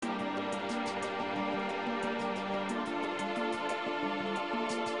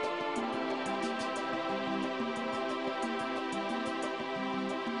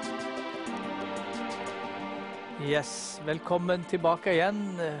Yes, välkommen tillbaka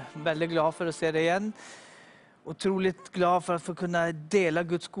igen. Väldigt glad för att se dig igen. Otroligt glad för att få kunna dela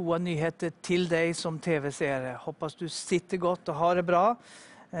Guds goda nyheter till dig som tv-serie. Hoppas du sitter gott och har det bra.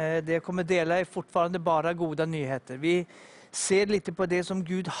 Det jag kommer dela är fortfarande bara goda nyheter. Vi ser lite på det som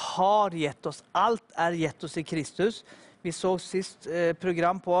Gud har gett oss. Allt är gett oss i Kristus. Vi såg sist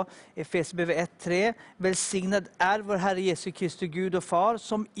program på Efesierbrevet 1:3. Välsignad är vår Herre Jesu Kristus Gud och Far,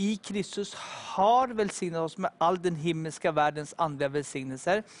 som i Kristus har välsignat oss med all den himmelska världens andliga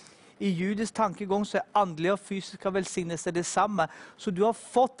välsignelser. I judisk tankegång så är andliga och fysiska välsignelser detsamma. Så du har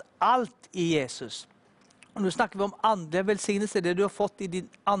fått allt i Jesus. Och nu snackar vi om andliga välsignelser. Det du har fått i din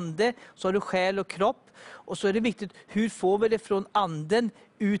ande, så har du själ och kropp. Och så är det viktigt, hur får vi det från anden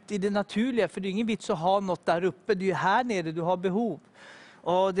ut i det naturliga? För det är ingen vits att ha något där uppe. Det är ju här nere du har behov.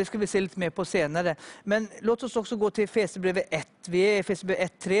 Och det ska vi se lite mer på senare. Men låt oss också gå till Efesierbrevet 1. Vi är i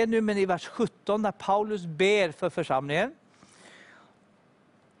Efesierbrevet 1:3 nu, men i vers 17 där Paulus ber för församlingen.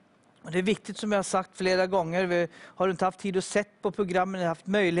 Och det är viktigt, som jag har sagt flera gånger. Har du inte haft tid att se på programmen eller haft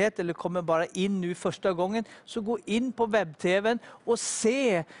möjlighet, eller kommer bara in nu första gången, så gå in på webb-tvn och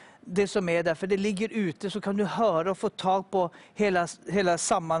se det som är där. För det ligger ute, så kan du höra och få tag på hela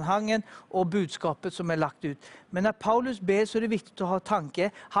sammanhangen och budskapet som är lagt ut. Men när Paulus ber så är det viktigt att ha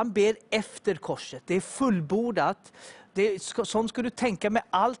tanke. Han ber efter korset. Det är fullbordat. Sånt ska du tänka med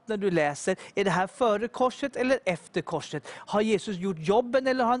allt när du läser. Är det här före korset eller efter korset? Har Jesus gjort jobben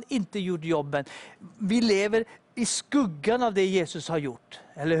eller har han inte gjort jobben? Vi lever i skuggan av det Jesus har gjort,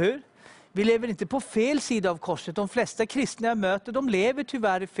 eller hur? Vi lever inte på fel sida av korset. De flesta kristna jag möter, de lever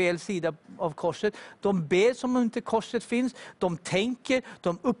tyvärr i fel sida av korset. De ber som om inte korset finns. De tänker,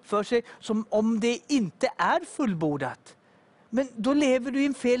 de uppför sig som om det inte är fullbordat. Men då lever du i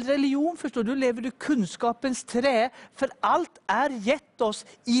en fel religion, förstår du? Då lever du kunskapens trä. För allt är gett oss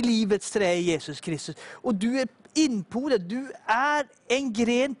i livets trä i Jesus Kristus. Och du är inpodad, du är en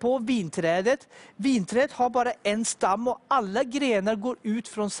gren på vinträdet. Vinträdet har bara en stam och alla grenar går ut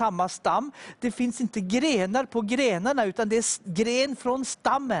från samma stam. Det finns inte grenar på grenarna, utan det är gren från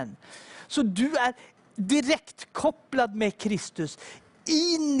stammen. Så du är direkt kopplad med Kristus.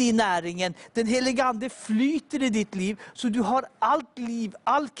 In i näringen. Den heliga ande flyter i ditt liv. Så du har allt liv,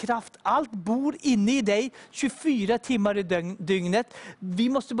 all kraft, allt bor inne i dig 24 timmar i dygnet. Vi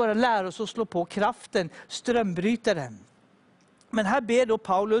måste bara lära oss att slå på kraften, strömbrytaren. Men här ber då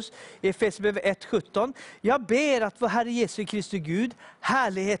Paulus i Efesierbrevet 1:17. Jag ber att vår Herre Jesu Kristi Gud,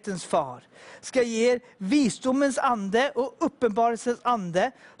 härlighetens far, ska ge er visdomens ande och uppenbarelsens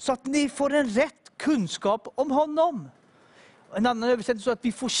ande, så att ni får en rätt kunskap om honom. En annan översättning så att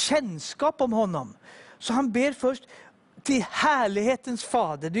vi får kännskap om honom. Så han ber först till härlighetens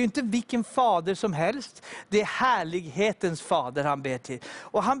fader. Det är ju inte vilken fader som helst. Det är härlighetens fader han ber till.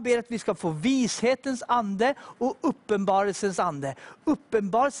 Och han ber att vi ska få vishetens ande och uppenbarelsens ande.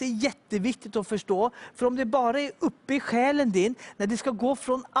 Uppenbarelse är jätteviktigt att förstå. För om det bara är uppe i själen din, när det ska gå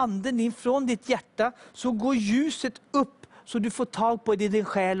från anden in från ditt hjärta, så går ljuset upp. Så du får tag på det i din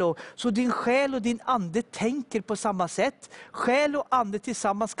själ. Så din själ och din ande tänker på samma sätt. Själ och ande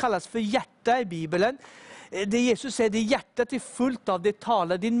tillsammans kallas för hjärta i Bibeln. Det Jesus säger, det hjärtat är fullt av, det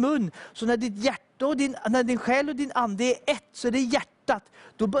talar din mun. Så när ditt hjärta och när din själ och din ande är ett, så är det hjärtat.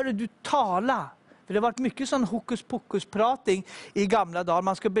 Då börjar du tala. För det har varit mycket sån hokus pokus prating i gamla dagar.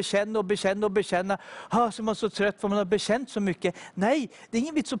 Man ska bekänna och bekänna och bekänna. Så man är så trött för man har bekänt så mycket. Nej, det är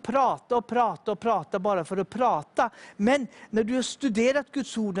ingen vits att prata och prata och prata bara för att prata. Men när du har studerat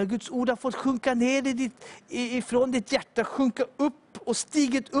Guds ord, när Guds ord har fått sjunka ner ifrån ditt hjärta, sjunka upp och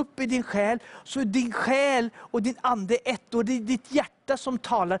stigit upp i din själ, så är din själ och din ande ett, och det är ditt hjärta som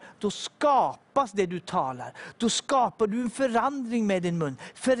talar. Då skapas det du talar. Då skapar du en förändring med din mun.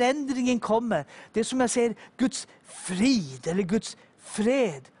 Förändringen kommer. Det är som jag säger, Guds frid eller Guds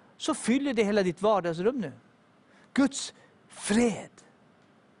fred. Så fyller det hela ditt vardagsrum nu. Guds fred.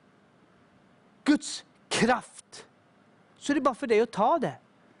 Guds kraft. Så det är bara för dig att ta det.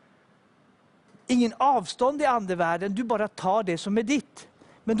 Ingen avstånd i andevärlden, du bara tar det som är ditt.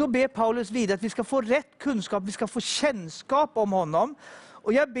 Men då ber Paulus vidare att vi ska få rätt kunskap, vi ska få kännskap om honom.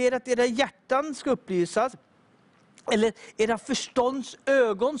 Och jag ber att era hjärtan ska upplysas, eller era förstånds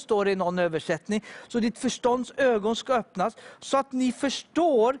ögon, står det i någon översättning. Så ditt förstånds ögon ska öppnas, så att ni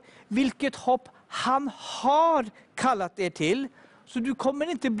förstår vilket hopp han har kallat er till. Så du kommer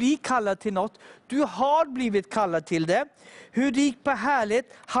inte bli kallad till något, du har blivit kallad till det. Hur rik på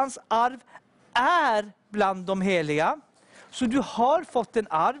härlighet hans arv är bland de heliga. Så du har fått en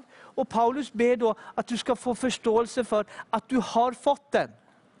arv. Och Paulus ber då att du ska få förståelse för att du har fått den.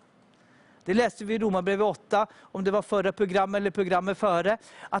 Det läste vi i Romarbrevet 8, om det var förra program eller programmet före.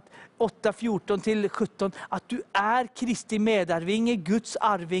 Att 8:14-17, att du är Kristi medarvinge, Guds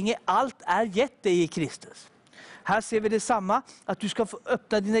arvinge. Allt är gett dig i Kristus. Här ser vi detsamma, att du ska få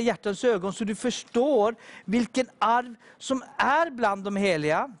öppna dina hjärtans ögon så du förstår vilken arv som är bland de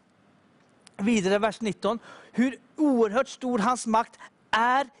heliga. Vidare vers 19, hur oerhört stor hans makt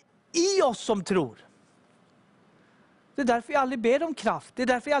är i oss som tror. Det är därför jag aldrig ber om kraft. Det är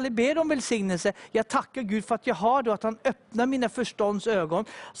därför jag aldrig ber om välsignelse. Jag tackar Gud för att jag har det. Att han öppnar mina förstånds ögon.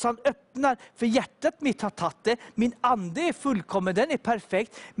 Så han öppnar, för hjärtat mitt har tagit det. Min ande är fullkommen, den är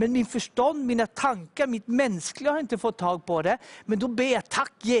perfekt. Men min förstånd, mina tankar, mitt mänskliga har inte fått tag på det. Men då ber jag,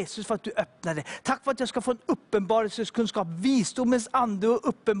 tack Jesus för att du öppnar det. Tack för att jag ska få en uppenbarelseskunskap. Visdomens ande och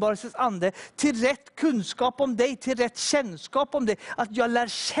uppenbarelsens ande. Till rätt kunskap om dig, till rätt kännskap om dig. Att jag lär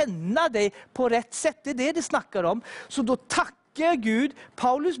känna dig på rätt sätt. Det är det snackar om. Så då tackar Gud.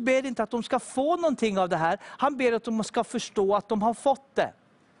 Paulus ber inte att de ska få någonting av det här. Han ber att de ska förstå att de har fått det.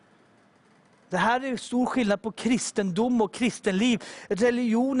 Det här är stor skillnad på kristendom och kristenliv.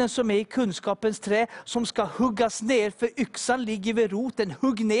 Religionen som är i kunskapens trä som ska huggas ner, för yxan ligger vid roten.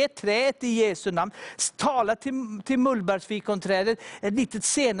 Hugg ner träet i Jesu namn. Tala till mullbärsfikonträdet ett litet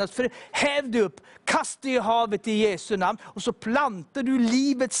senast, för häv det upp. Kasta i havet i Jesu namn. Och så plantar du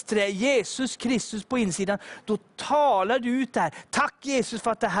livets trä, Jesus Kristus på insidan. Då talar du ut där. Tack Jesus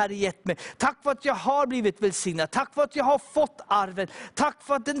för att det här är gett mig. Tack för att jag har blivit välsignad. Tack för att jag har fått arven. Tack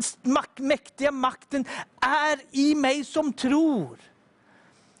för att den mäktiga makten är i mig som tror.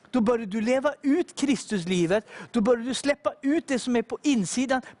 Då börjar du leva ut Kristuslivet. Då börjar du släppa ut det som är på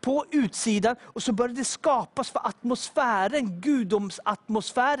insidan, på utsidan. Och så börjar det skapas för atmosfären,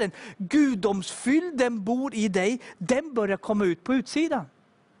 gudomsatmosfären. Gudomsfylden bor i dig. Den börjar komma ut på utsidan.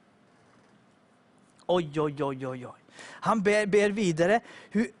 Oj, oj, oj, oj, oj. Han ber vidare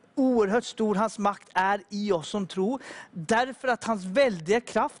hur oerhört stor hans makt är i oss som tror. Därför att hans väldiga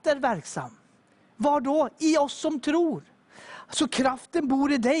kraft är verksam. Var då? I oss som tror. Så kraften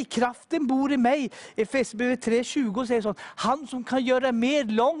bor i dig, kraften bor i mig. Efesierbrevet 3:20 säger så. Han som kan göra mer,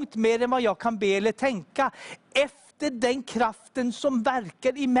 långt mer än vad jag kan be eller tänka. Efter den kraften som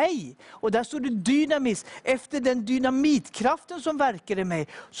verkar i mig. Och där står det dynamis. Efter den dynamitkraften som verkar i mig.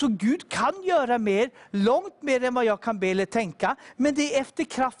 Så Gud kan göra mer, långt mer än vad jag kan be eller tänka. Men det är efter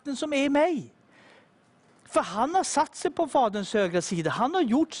kraften som är i mig. För han har satt sig på Faderns högra sida. Han har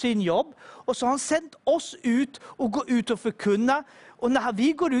gjort sin jobb. Och så har han sänt oss ut och gå ut och förkunna. Och när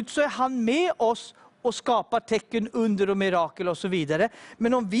vi går ut så är han med oss och skapar tecken, under och mirakel och så vidare.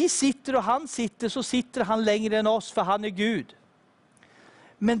 Men om vi sitter och han sitter, så sitter han längre än oss, för han är Gud.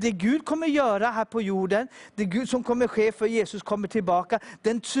 Men det Gud kommer göra här på jorden, det Gud som kommer ske för Jesus kommer tillbaka,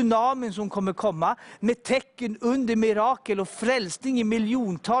 den tsunamin som kommer komma med tecken, under, mirakel och frälsning i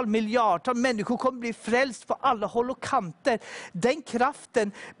miljontal, miljardtal. Människor kommer bli frälst på alla håll och kanter. Den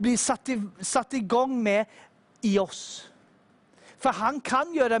kraften blir satt igång med i oss. För han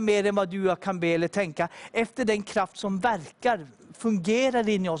kan göra mer än vad du och jag kan be eller tänka. Efter den kraft som verkar, fungerar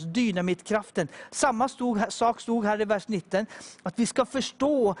in i oss, dynamitkraften. Samma sak stod här i vers 19. Att vi ska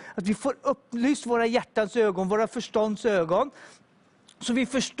förstå, att vi får upplyst våra hjärtans ögon, våra förstånds ögon. Så vi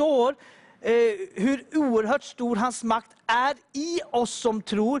förstår hur oerhört stor hans makt är i oss som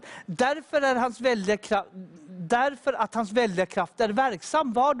tror. Därför att hans väldiga kraft är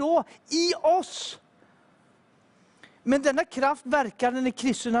verksam. Var då? I oss. Men denna kraft verkar när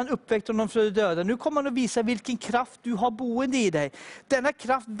Kristus, han uppväckte honom från de döda. Nu kommer han att visa vilken kraft du har boende i dig. Denna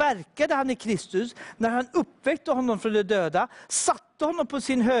kraft verkade han i Kristus när han uppväckte honom från de döda. Satte honom på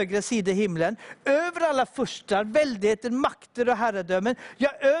sin högra sida i himlen. Över alla furstar, väldigheter, makter och herradömen. Ja,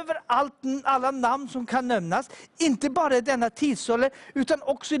 över alla namn som kan nämnas. Inte bara i denna tidsålder utan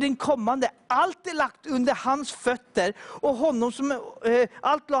också i den kommande. Allt är lagt under hans fötter. Och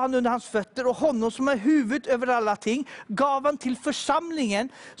allt la han under hans fötter. Och honom som är huvud över alla ting gav han till församlingen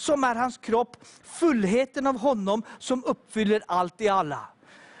som är hans kropp. Fullheten av honom som uppfyller allt i alla.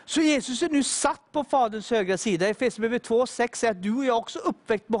 Så Jesus är nu satt på Faderns högra sida. Efesierbrevet 2:6 säger att du och jag också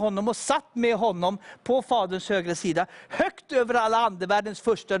uppväckt med honom och satt med honom på Faderns högra sida. Högt över alla andevärldens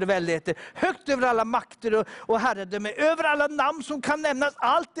första väldigheter. Högt över alla makter och herradöme. Över alla namn som kan nämnas.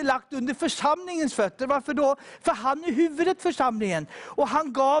 Allt är lagt under församlingens fötter. Varför då? För han är huvudet församlingen. Och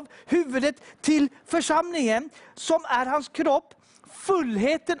han gav huvudet till församlingen som är hans kropp.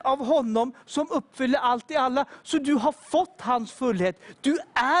 Fullheten av honom som uppfyller allt i alla. Så du har fått hans fullhet. Du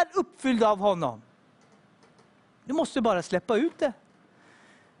är uppfylld av honom. Du måste bara släppa ut det.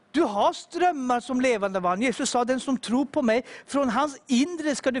 Du har strömmar som levande vatten. Jesus sa, den som tror på mig, från hans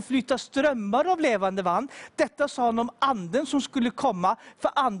inre ska det flyta strömmar av levande vatten. Detta sa han om anden som skulle komma,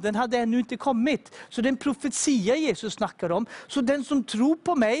 för anden hade ännu inte kommit. Så det är en profetia Jesus snackar om. Så den som tror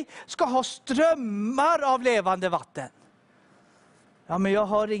på mig ska ha strömmar av levande vatten. Ja, men jag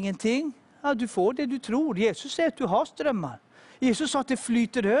har ingenting. Ja, du får det du tror. Jesus säger att du har strömmar. Jesus sa att det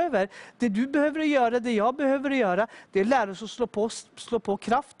flyter över. Det du behöver göra, det jag behöver göra, det är lära oss att slå på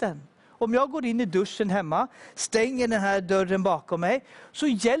kraften. Om jag går in i duschen hemma, stänger den här dörren bakom mig, så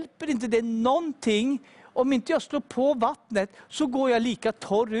hjälper inte det någonting. Om inte jag slår på vattnet så går jag lika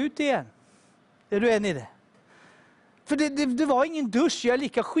torr ut igen. Är du enig i det? För det var ingen dusch, jag är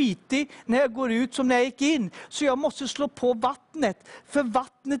lika skitig när jag går ut som när jag gick in. Så jag måste slå på vattnet, för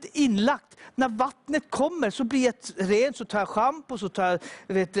vattnet är inlagt. När vattnet kommer så blir jag ren, så tar jag shampoo, så tar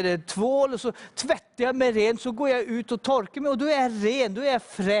jag tvål och så tvättar jag mig ren. Så går jag ut och torkar mig och då är jag ren, då är jag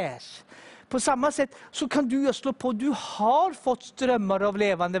fräsch. På samma sätt så kan du slå på, du har fått strömmar av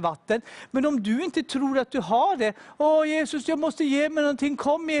levande vatten. Men om du inte tror att du har det, åh Jesus, jag måste ge mig någonting,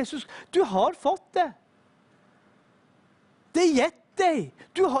 kom Jesus. Du har fått det. Det är gett dig.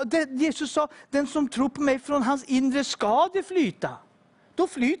 Jesus sa, den som tror på mig, från hans inre ska det flyta. Då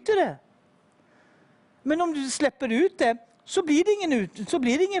flyter det. Men om du släpper ut det så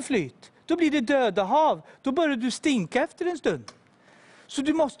blir det ingen flyt. Då blir det döda hav. Då börjar du stinka efter en stund. Så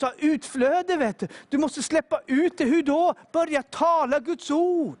du måste ha utflöde, vet du. Du måste släppa ut det. Hur då? Börja tala Guds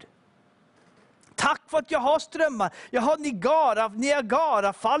ord. Tack för att jag har strömmar. Jag har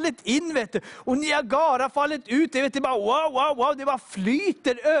Niagara fallit in, vet du. Och Niagara fallit ut. Det bara wow. Det bara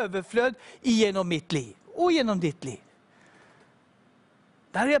flyter överflöd genom mitt liv. Och genom ditt liv.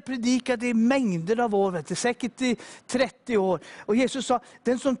 Där har jag predikat i mängder av år, vet du, säkert i 30 år. Och Jesus sa,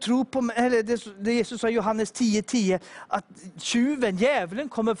 den som tror på mig, eller det Jesus sa i Johannes 10:10, att tjuven, djävulen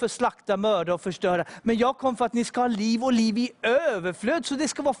kommer för slakta, mörda och förstöra. Men jag kom för att ni ska ha liv och liv i överflöd, så det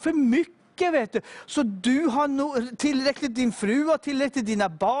ska vara för mycket, vet du. Så du har tillräckligt, din fru har tillräckligt, dina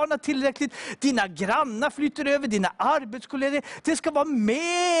barn har tillräckligt, dina grannar flyter över, dina arbetskollegor. Det ska vara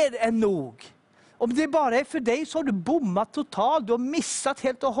mer än nog. Om det bara är för dig så har du bommat totalt. Du har missat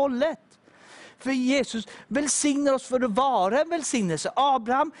helt och hållet. För Jesus välsignar oss för att vara en välsignelse.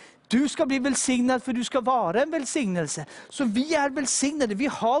 Abraham, du ska bli välsignad för du ska vara en välsignelse. Så vi är välsignade. Vi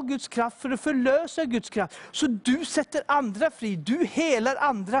har Guds kraft för att förlösa Guds kraft. Så du sätter andra fri. Du helar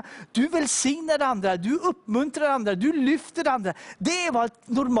andra. Du välsignar andra. Du uppmuntrar andra. Du lyfter andra. Det är vad ett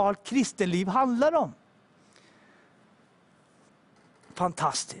normalt kristenliv handlar om.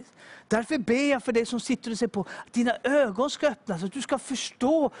 Fantastiskt. Därför ber jag för dig som sitter och ser på, att dina ögon ska öppnas, så att du ska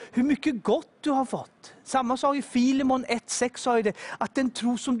förstå hur mycket gott du har fått. Samma sak i Filemon 1:6 sa ju det, att den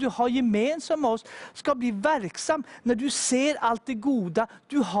tro som du har gemensam med oss ska bli verksam när du ser allt det goda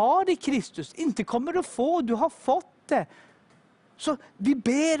du har i Kristus. Inte kommer du få, du har fått det. Så vi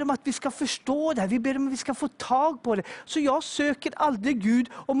ber om att vi ska förstå det här, vi ber om att vi ska få tag på det. Så jag söker aldrig Gud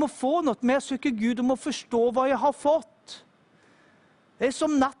om att få något, men jag söker Gud om att förstå vad jag har fått. Det är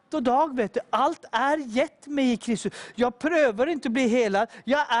som natt och dag, vet du. Allt är gett mig i Kristus. Jag prövar inte att bli helad.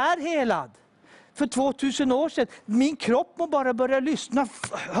 Jag är helad. För 2000 år sedan. Min kropp må bara börja lyssna.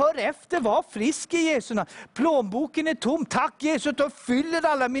 Hör efter, var frisk i Jesu namn. Plånboken är tom. Tack Jesus, du fyller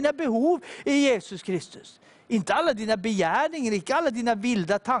alla mina behov i Jesus Kristus. Inte alla dina begärningar, inte alla dina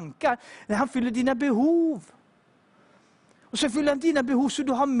vilda tankar. Han fyller dina behov. Och så fyller han dina behov så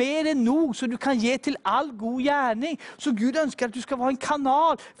du har mer än nog, så du kan ge till all god gärning. Så Gud önskar att du ska vara en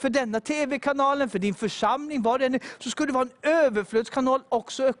kanal för denna tv-kanalen, för din församling, vad det är. Så ska du vara en överflödskanal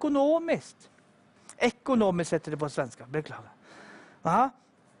också ekonomiskt. Ekonomiskt heter det på svenska, beklagar. Aha.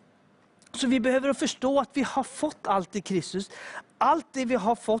 Så vi behöver förstå att vi har fått allt i Kristus. Allt det vi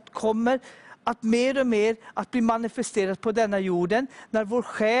har fått kommer att mer och mer att bli manifesterat på denna jorden, när vår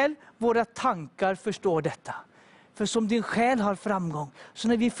själ, våra tankar förstår detta. För som din själ har framgång. Så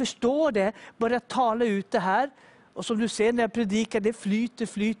när vi förstår det, börjar tala ut det här. Och som du ser när jag predikar, det flyter.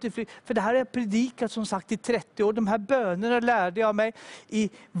 För det här har jag predikat som sagt i 30 år. De här bönerna lärde jag mig i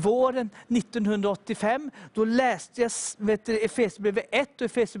våren 1985. Då läste jag Efesierbrevet 1 och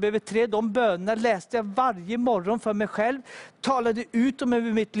Efesierbrevet 3. De bönerna läste jag varje morgon för mig själv. Talade ut dem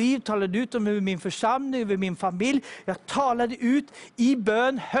över mitt liv, talade ut dem över min församling, över min familj. Jag talade ut i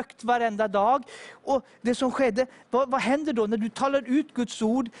bön högt varenda dag. Och det som skedde, vad händer då när du talar ut Guds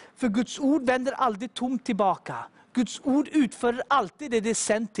ord? För Guds ord vänder aldrig tomt tillbaka. Guds ord utför alltid det är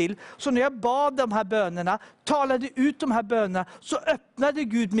sänt till. Så när jag bad de här bönerna, talade ut de här bönerna, så öppnade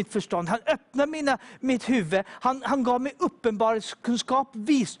Gud mitt förstånd. Han öppnade mitt huvud. Han gav mig uppenbarhetskunskap,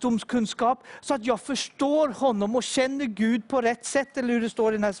 visdomskunskap, så att jag förstår honom och känner Gud på rätt sätt, eller hur det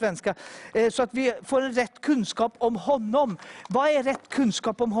står i den här svenska. Så att vi får en rätt kunskap om honom. Vad är rätt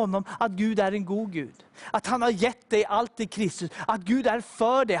kunskap om honom? Att Gud är en god Gud. Att han har gett dig allt i Kristus. Att Gud är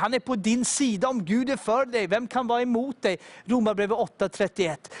för dig. Han är på din sida. Om Gud är för dig, vem kan vara emot dig? Romarbrevet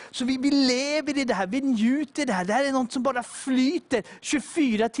 8:31. Så vi lever i det här. Vi njuter i det här. Det här är något som bara flyter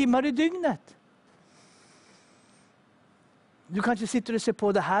 24 timmar i dygnet. Du kanske sitter och ser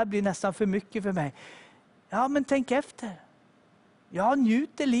på, det här blir nästan för mycket för mig. Ja, men tänk efter. Jag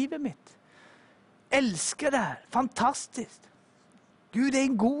njuter livet mitt. Älskar det här. Fantastiskt. Gud är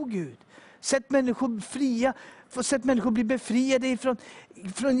en god Gud. Sätt människor fria, sätt människor bli befriade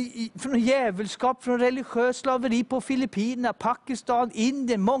från djävulskap, från religiös slaveri på Filippinerna, Pakistan,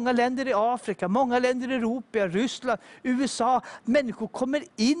 Indien, många länder i Afrika, många länder i Europa, Ryssland, USA. Människor kommer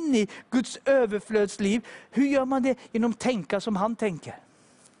in i Guds överflödsliv. Hur gör man det? Genom att tänka som han tänker.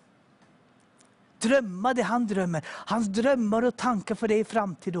 Drömma det han drömmer. Hans drömmar och tankar för dig är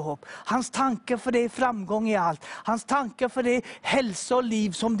framtid och hopp. Hans tankar för dig är framgång i allt. Hans tankar för dig är hälsa och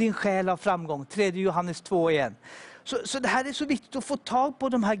liv som din själ har framgång. 3 Johannes 2 igen. Så det här är så viktigt att få tag på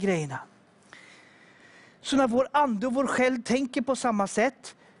de här grejerna. Så när vår ande och vår själ tänker på samma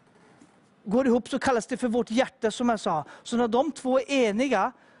sätt, går ihop, så kallas det för vårt hjärta, som jag sa. Så när de två är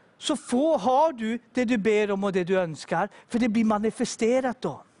eniga, så har du det du ber om och det du önskar. För det blir manifesterat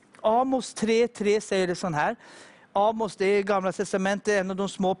då. Amos 3:3 säger det sån här. Amos, det är Gamla testamentet, en av de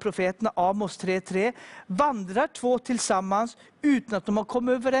små profeterna. Amos 3:3. Vandrar 2 tillsammans utan att de har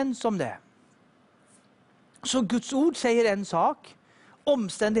kommit överens om det. Så Guds ord säger en sak.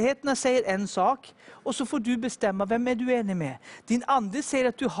 Omständigheterna säger en sak. Och så får du bestämma, vem är du enig med? Din ande säger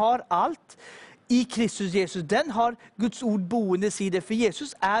att du har allt i Kristus Jesus. Den har Guds ord boende i dig. För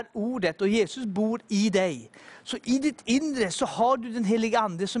Jesus är ordet och Jesus bor i dig. Så i ditt inre så har du den heliga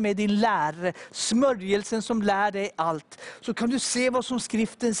ande som är din lärare. Smörjelsen som lär dig allt. Så kan du se vad som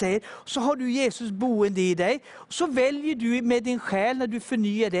skriften säger. Så har du Jesus boende i dig. Så väljer du med din själ när du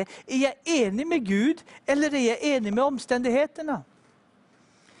förnyar det. Är jag enig med Gud eller är jag enig med omständigheterna?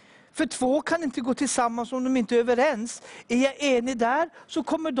 För 2 kan inte gå tillsammans om de inte är överens. Är jag enig där, så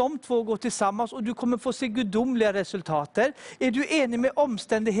kommer de 2 gå tillsammans och du kommer få se gudomliga resultater. Är du enig med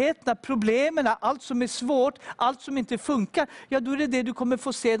omständigheterna, problemen, allt som är svårt, allt som inte funkar, ja, då är det det du kommer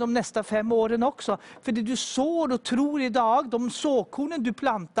få se de nästa 5 åren också. För det du sår och tror idag, de såkornen du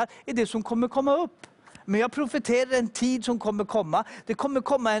plantar, är det som kommer komma upp. Men jag profeterar en tid som kommer komma. Det kommer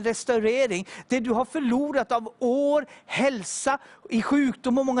komma en restaurering. Det du har förlorat av år, hälsa, i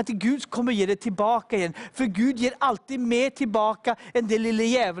sjukdom och många till Gud kommer ge det tillbaka igen. För Gud ger alltid mer tillbaka än det lilla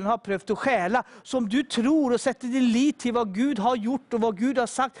djävulen har prövt att stjäla. Så om du tror och sätter din lit till vad Gud har gjort och vad Gud har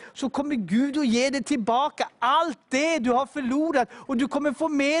sagt, så kommer Gud att ge det tillbaka. Allt det du har förlorat, och du kommer få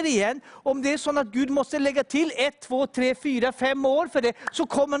mer igen. Om det är så att Gud måste lägga till 1, 2, 3, 4, 5 år för det, så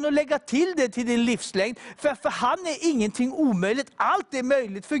kommer han att lägga till det till din livslängd. För han är ingenting omöjligt. Allt är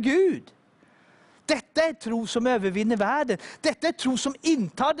möjligt för Gud. Detta är tro som övervinner världen. Detta är tro som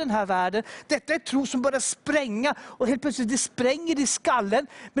intar den här världen. Detta är tro som börjar spränga. Och helt plötsligt det spränger i skallen.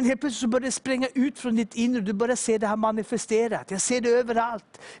 Men helt plötsligt så börjar det spränga ut från ditt inre. Du börjar se det här manifesterat. Jag ser det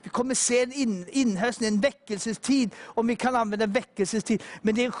överallt. Vi kommer se en inhöstning, en väckelsestid. Om vi kan använda väckelsestid.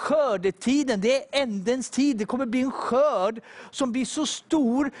 Men det är skördetiden. Det är ändens tid. Det kommer bli en skörd som blir så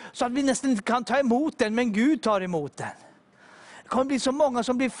stor så att vi nästan inte kan ta emot den. Men Gud tar emot den. Det kommer bli så många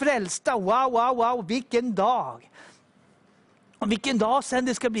som blir frälsta. Wow, vilken dag. Och vilken dag sen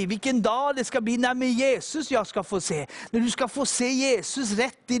det ska bli. Vilken dag det ska bli när med Jesus jag ska få se. När du ska få se Jesus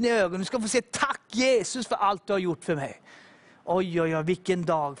rätt in i ögonen. Du ska få se, tack Jesus för allt du har gjort för mig. Oj, vilken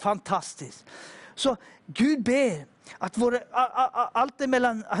dag. Fantastiskt. Så Gud ber att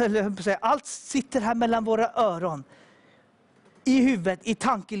allt sitter här mellan våra öron. I huvudet, i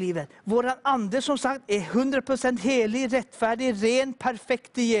tankelivet. Våran ande som sagt är 100% helig, rättfärdig, ren,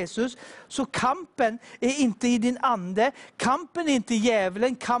 perfekt i Jesus. Så kampen är inte i din ande. Kampen är inte i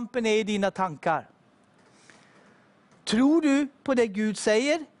djävulen, kampen är i dina tankar. Tror du på det Gud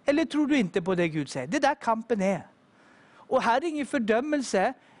säger eller tror du inte på det Gud säger? Det där kampen är. Och här är ingen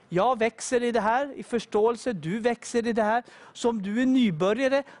fördömelse. Jag växer i det här, i förståelse. Du växer i det här. Så om du är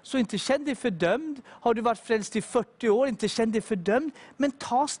nybörjare, så inte känn dig fördömd. Har du varit frälst i 40 år, inte känn dig fördömd. Men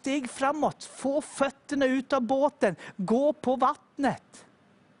ta steg framåt. Få fötterna ut av båten. Gå på vattnet.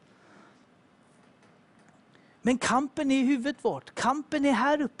 Men kampen är i huvudet vårt. Kampen är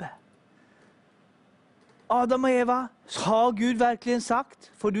här uppe. Adam och Eva, Har Gud verkligen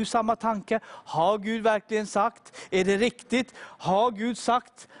sagt? Får du samma tanke? Har Gud verkligen sagt? Är det riktigt? Har Gud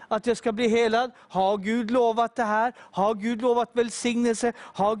sagt att jag ska bli helad? Har Gud lovat det här? Har Gud lovat välsignelse?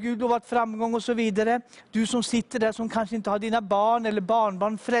 Har Gud lovat framgång och så vidare? Du som sitter där som kanske inte har dina barn eller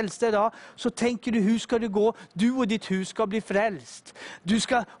barnbarn frälsta idag, så tänker du, hur ska det gå? Du och ditt hus ska bli frälst. Du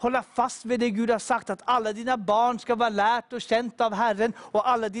ska hålla fast vid det Gud har sagt, att alla dina barn ska vara lärt och känt av Herren, och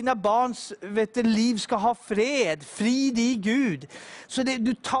alla dina barns liv ska ha fred, frid i Gud. Så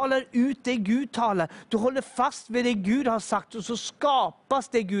du talar ut det Gud talar. Du håller fast vid det Gud har sagt, och så skapas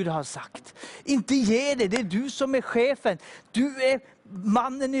det Gud har sagt. Inte ge det är du som är chefen. Du är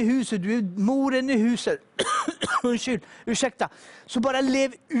mannen i huset, du är moren i huset. Ursäkta. Så bara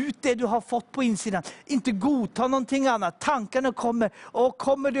lev ut det du har fått på insidan. Inte godta någonting annat. Tankarna kommer, och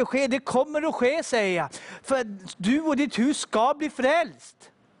kommer det ske? Det kommer att ske, säger jag. För du och ditt hus ska bli frälst.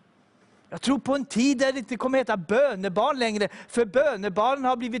 Jag tror på en tid där det inte kommer att heta bönebarn längre. För bönebarnen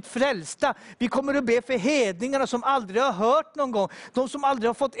har blivit frälsta. Vi kommer att be för hedningarna som aldrig har hört någon gång. De som aldrig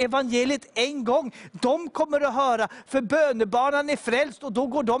har fått evangeliet en gång. De kommer att höra. För bönebarnen är frälst, och då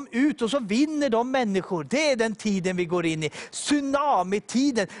går de ut och så vinner de människor. Det är den tiden vi går in i.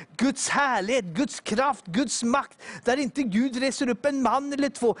 Tsunamitiden. Guds härlighet, Guds kraft, Guds makt. Där inte Gud reser upp en man eller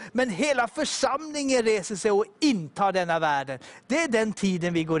två. Men hela församlingen reser sig och intar denna världen. Det är den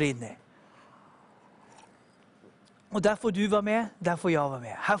tiden vi går in i. Och där får du vara med, där får jag vara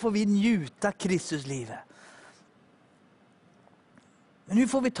med. Här får vi njuta Kristuslivet. Men nu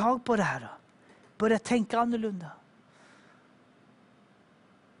får vi tag på det här då. Börja tänka annorlunda.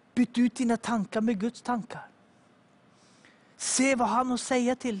 Byt ut dina tankar med Guds tankar. Se vad han har att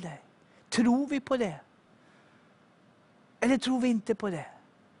säga till dig. Tror vi på det? Eller tror vi inte på det?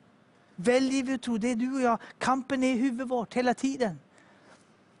 Väljer vi att tro, det är du och jag. Kampen är i huvudet vårt hela tiden.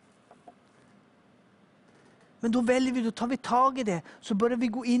 Men då väljer vi, då tar vi tag i det. Så börjar vi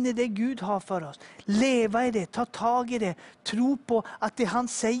gå in i det Gud har för oss. Leva i det, ta tag i det. Tro på att det han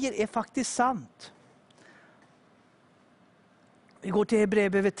säger är faktiskt sant. Vi går till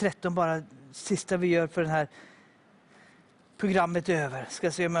Hebreerbrevet 13, bara sista vi gör för det här programmet är över.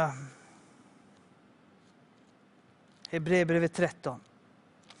 Ska se om jag... Hebreerbrevet 13.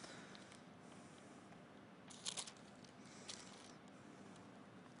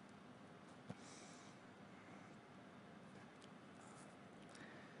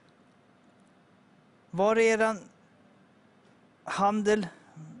 Var är eran handel,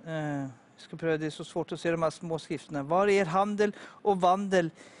 jag ska pröva, det är så svårt att se de här små skrifterna. Var är er handel och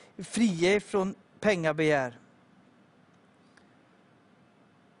vandel fria från pengabegär?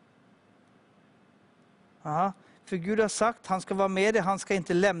 Aha. För Gud har sagt, han ska vara med dig, han ska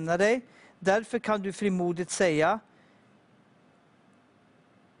inte lämna dig. Därför kan du frimodigt säga,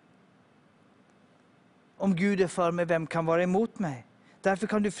 om Gud är för mig, vem kan vara emot mig? Därför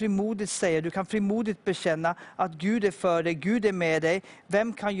kan du frimodigt säga, du kan frimodigt bekänna att Gud är för dig, Gud är med dig.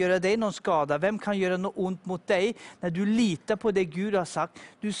 Vem kan göra dig någon skada? Vem kan göra något ont mot dig? När du litar på det Gud har sagt,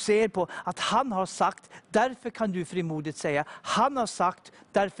 du ser på att han har sagt, därför kan du frimodigt säga. Han har sagt,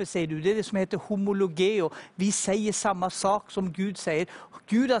 därför säger du. Det är det som heter homologeo. Vi säger samma sak som Gud säger.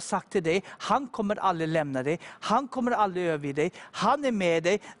 Gud har sagt till dig, han kommer aldrig lämna dig. Han kommer aldrig överge dig. Han är med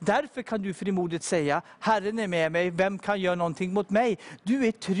dig. Därför kan du frimodigt säga, Herren är med mig. Vem kan göra någonting mot mig? Du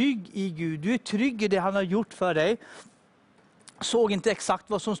är trygg i Gud. Du är trygg i det han har gjort för dig. Såg inte exakt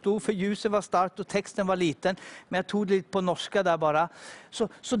vad som stod, för ljuset var starkt och texten var liten. Men jag tog det lite på norska där bara.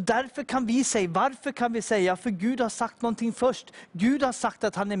 Så därför kan vi säga, varför kan vi säga? För Gud har sagt någonting först. Gud har sagt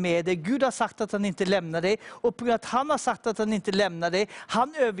att han är med dig. Gud har sagt att han inte lämnar dig. Och på grund av att han har sagt att han inte lämnar dig,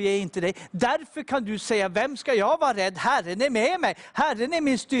 han överger inte dig. Därför kan du säga, vem ska jag vara rädd? Herren är med mig. Herren är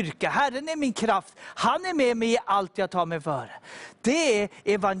min styrka. Herren är min kraft. Han är med mig i allt jag tar mig för. Det är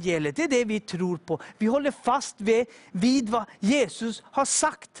evangeliet. Det är det vi tror på. Vi håller fast vid vad Jesus har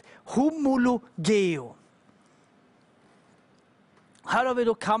sagt. Homologeo. Här har vi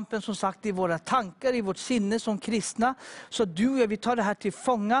då kampen som sagt i våra tankar, i vårt sinne som kristna. Så du och jag, vi tar det här till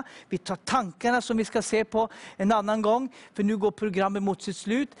fånga. Vi tar tankarna som vi ska se på en annan gång. För nu går programmet mot sitt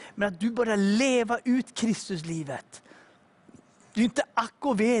slut. Men att du börjar leva ut Kristuslivet. Det är inte ack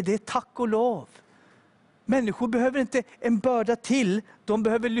och ve, det är tack och lov. Människor behöver inte en börda till. De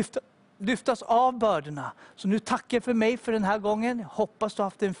behöver lyftas av bördorna. Så nu tackar jag för mig för den här gången. Hoppas du har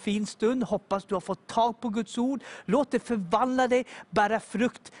haft en fin stund. Hoppas du har fått tag på Guds ord. Låt det förvandla dig. Bära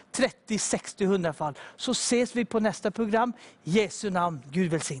frukt 30, 60, 100 fall. Så ses vi på nästa program. Jesu namn.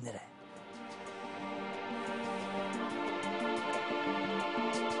 Gud välsigne dig.